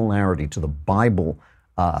similarity to the Bible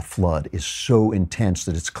flood is so intense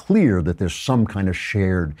that it's clear that there's some kind of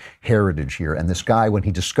shared heritage here. And this guy, when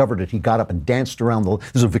he discovered it, he got up and danced around this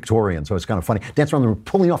is a Victorian, so it's kind of funny, danced around the room,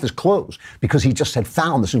 pulling off his clothes because he just had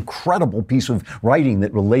found this incredible piece of writing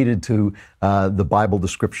that related to the Bible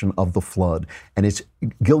description of the flood. And it's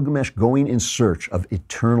Gilgamesh going in search of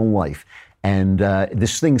eternal life. And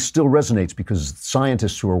this thing still resonates because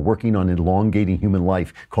scientists who are working on elongating human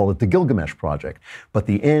life call it the Gilgamesh Project. But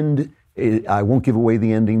the end, I won't give away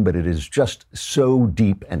the ending, but it is just so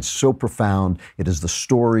deep and so profound. It is the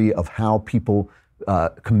story of how people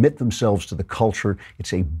commit themselves to the culture.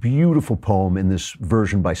 It's a beautiful poem in this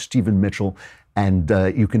version by Stephen Mitchell. And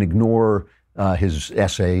you can ignore his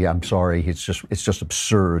essay. I'm sorry. It's just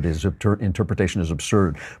absurd. His interpretation is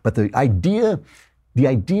absurd. But the idea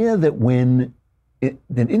that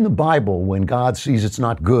that in the Bible, when God sees it's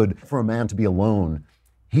not good for a man to be alone,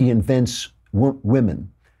 he invents women,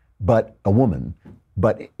 but a woman.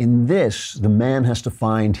 But in this, the man has to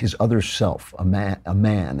find his other self, a man,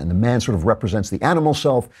 and the man sort of represents the animal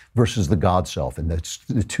self versus the God self, and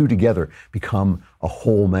the two together become a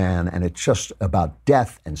whole man, and it's just about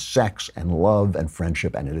death and sex and love and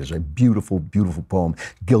friendship, and it is a beautiful, beautiful poem.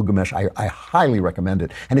 Gilgamesh, I highly recommend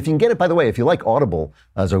it. And if you can get it, by the way, if you like Audible,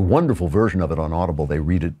 there's a wonderful version of it on Audible. They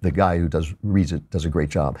read it, the guy who reads it does a great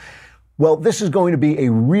job. Well, this is going to be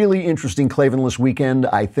a really interesting Klavanless weekend.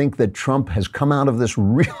 I think that Trump has come out of this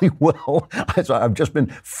really well. I've just been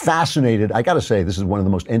fascinated. I got to say, this is one of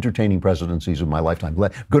the most entertaining presidencies of my lifetime.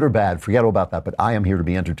 Good or bad, forget all about that, but I am here to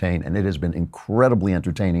be entertained, and it has been incredibly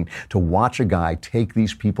entertaining to watch a guy take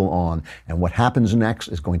these people on, and what happens next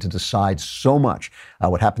is going to decide so much.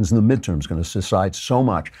 What happens in the midterm is going to decide so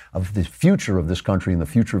much of the future of this country and the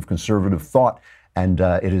future of conservative thought, and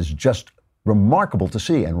it is just remarkable to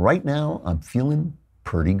see. And right now, I'm feeling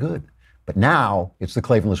pretty good. But now, it's the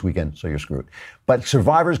Klavanless weekend, so you're screwed. But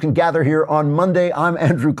survivors can gather here on Monday. I'm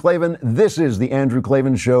Andrew Klavan. This is The Andrew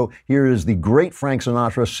Klavan Show. Here is the great Frank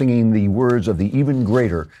Sinatra singing the words of the even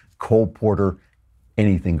greater Cole Porter,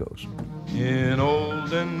 Anything Goes. In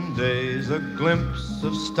olden days, a glimpse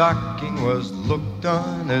of stocking was looked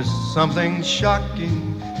on as something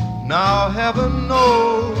shocking. Now heaven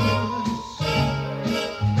knows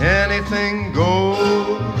anything goes.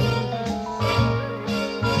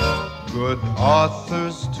 Good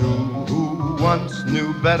authors, too, who once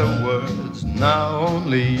knew better words, now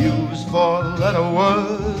only use four-letter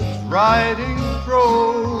words, writing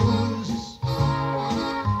prose.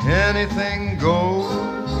 Anything goes.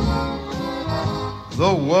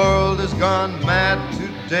 The world has gone mad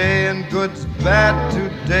today, and good's bad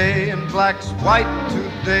today and black's white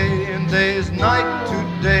today and day's night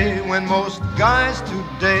today, when most guys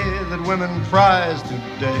today that women prize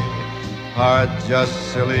today are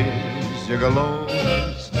just silly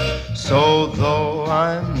gigolos. So though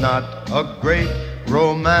I'm not a great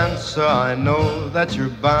romancer, I know that you're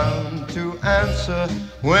bound to answer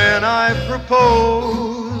when I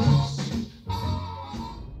propose.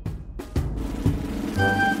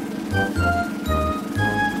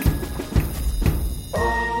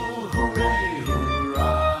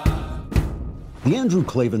 The Andrew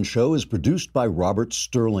Klavan Show is produced by Robert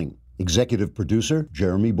Sterling. Executive producer,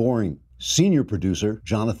 Jeremy Boring. Senior producer,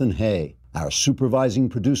 Jonathan Hay. Our supervising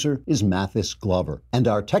producer is Mathis Glover. And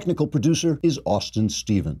our technical producer is Austin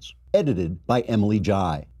Stevens. Edited by Emily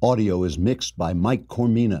Jai. Audio is mixed by Mike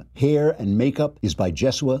Cormina. Hair and makeup is by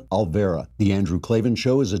Jesua Alvera. The Andrew Klavan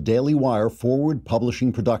Show is a Daily Wire Forward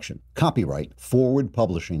Publishing production. Copyright Forward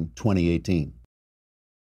Publishing 2018.